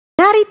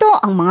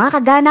Narito ang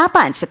mga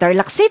kaganapan sa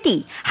Tarlac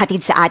City,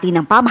 hatid sa atin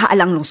ng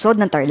Pamahalaang Lungsod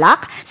ng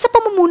Tarlac sa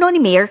pamumuno ni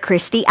Mayor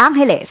Cristy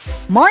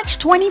Angeles. March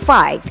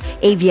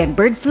 25, Avian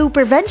Bird Flu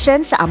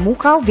Prevention sa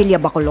Amukaw, Villa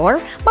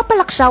Bacolor,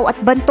 Mapalaksyaw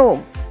at Bantog.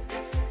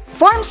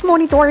 Farms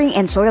Monitoring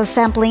and Soil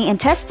Sampling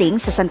and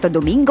Testing sa Santo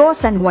Domingo,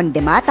 San Juan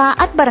de Mata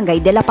at Barangay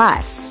de la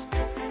Paz.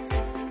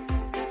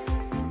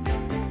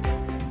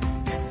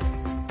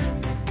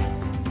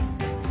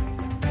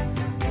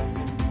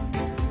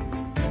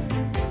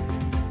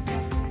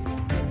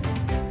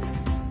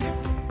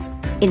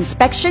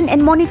 Inspection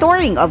and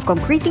monitoring of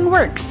concreting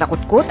works sa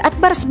Kutkut at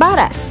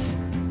Barasbaras.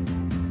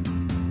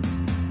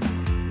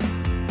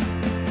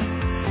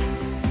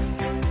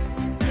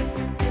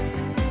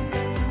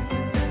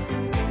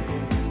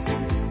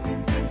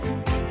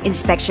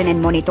 Inspection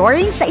and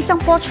monitoring sa isang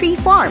poultry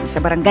farm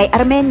sa Barangay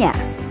Armenia.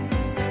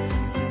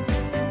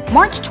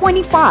 March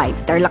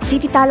 25, Tarlac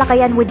City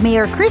Talakayan with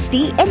Mayor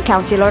Cristy and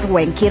Councilor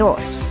Weng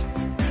Quiros.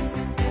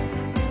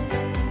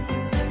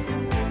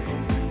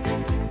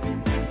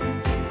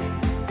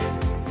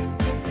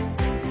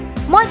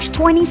 March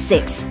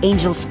 26,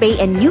 Angel Spay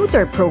and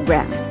Neuter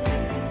Program.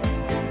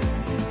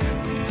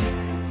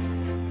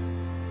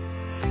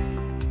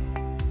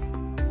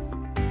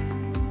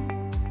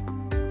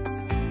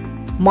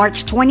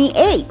 March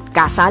 28,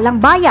 Kasalang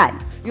Bayan.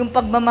 Yung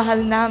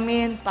pagmamahal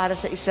namin para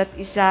sa isa't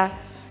isa,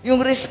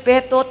 yung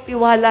respeto at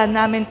tiwala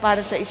namin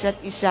para sa isa't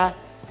isa,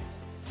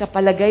 sa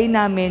palagay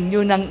namin,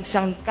 yun ang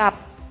sangkap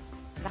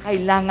na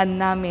kailangan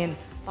namin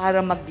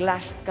para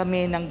mag-last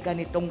kami ng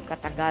ganitong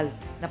katagal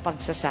na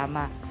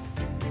pagsasama.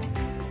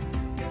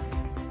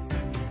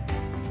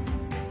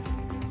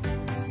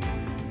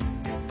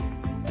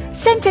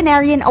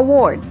 Centenarian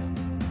Award.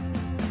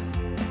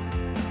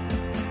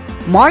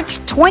 March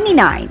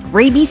 29,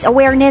 Rabies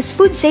Awareness,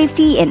 Food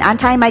Safety and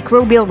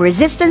Antimicrobial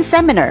Resistance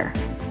Seminar.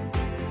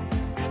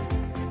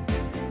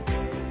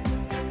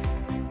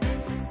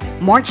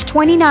 March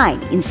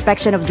 29,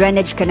 Inspection of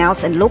Drainage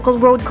Canals and Local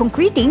Road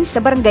Concreting sa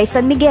Barangay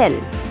San Miguel.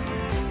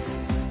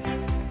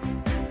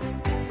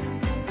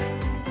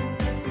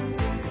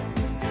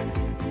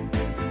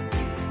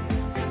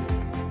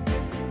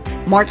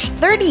 March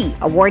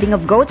 30, Awarding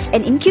of Goats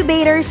and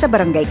Incubators sa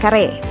Barangay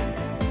Care.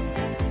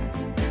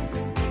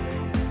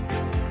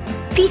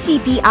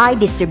 PCPI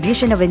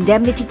Distribution of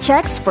Indemnity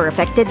Checks for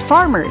Affected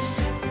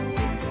Farmers.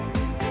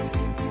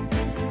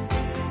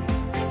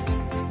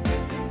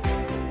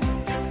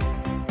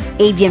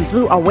 Avian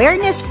Flu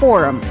Awareness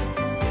Forum.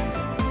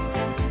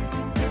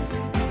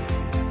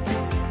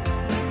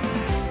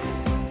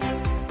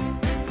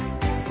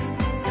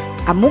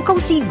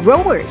 Amukaw Seed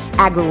Growers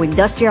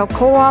Agro-Industrial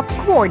Co-op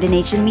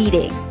Coordination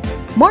Meeting.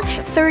 March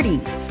 30,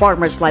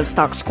 Farmers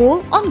Livestock School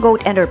on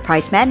Goat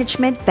Enterprise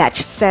Management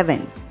Batch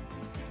 7.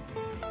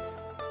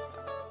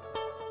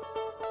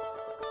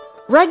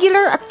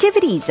 Regular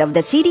activities of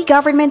the City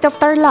Government of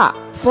Tarlac.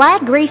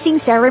 Flag Raising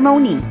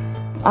Ceremony.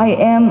 I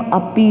am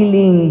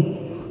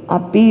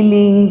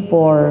appealing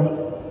for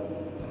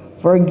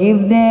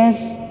forgiveness,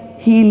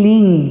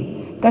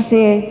 healing.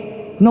 Kasi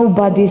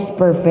nobody's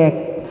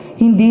perfect.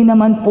 Hindi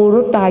naman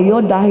puro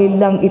tayo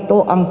dahil lang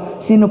ito ang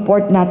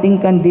sinuport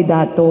nating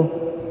kandidato.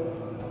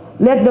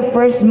 Let the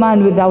first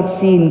man without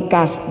sin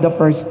cast the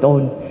first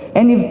stone.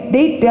 And if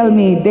they tell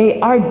me they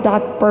are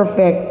that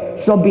perfect,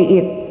 so be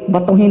it.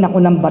 Batuhin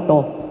ako ng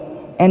bato.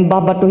 And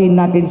babatuhin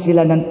natin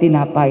sila ng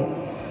tinapay.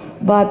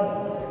 But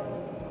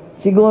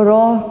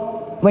siguro,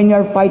 when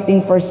you're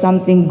fighting for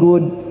something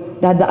good,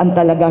 dadaan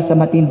talaga sa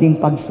matinding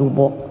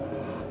pagsubok.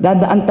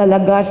 Dadaan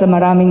talaga sa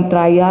maraming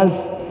trials.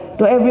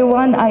 To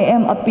everyone, I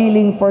am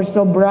appealing for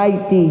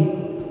sobriety,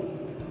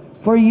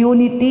 for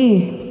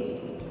unity.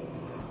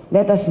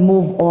 Let us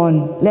move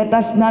on. Let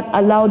us not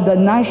allow the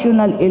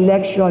national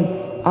election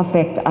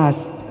affect us.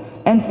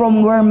 And from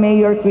where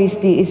Mayor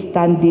Cristy is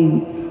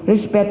standing,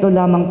 respeto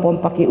lamang po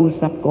ang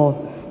pakiusap ko.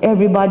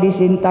 Everybody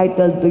is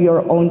entitled to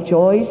your own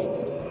choice,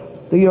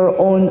 to your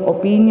own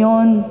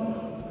opinion,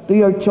 to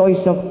your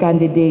choice of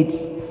candidates.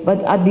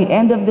 But at the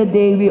end of the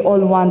day, we all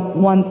want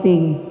one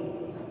thing.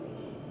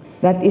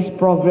 That is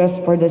progress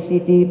for the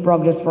city,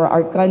 progress for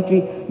our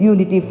country,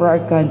 unity for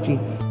our country.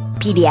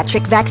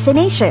 Pediatric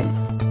vaccination.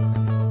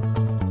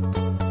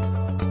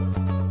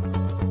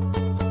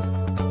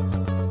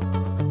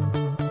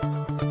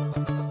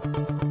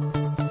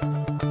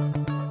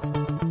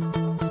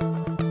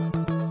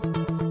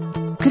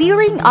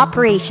 Clearing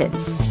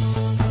operations.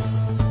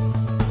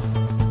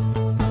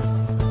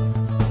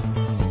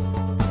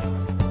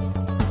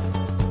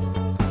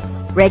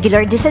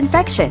 Regular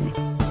disinfection.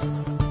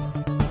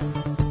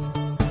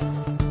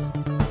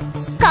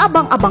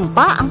 Kaabang-abang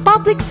pa ang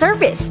public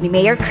service ni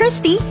Mayor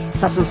Cristy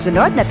sa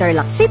susunod na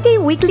Tarlac City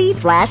Weekly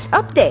Flash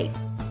Update.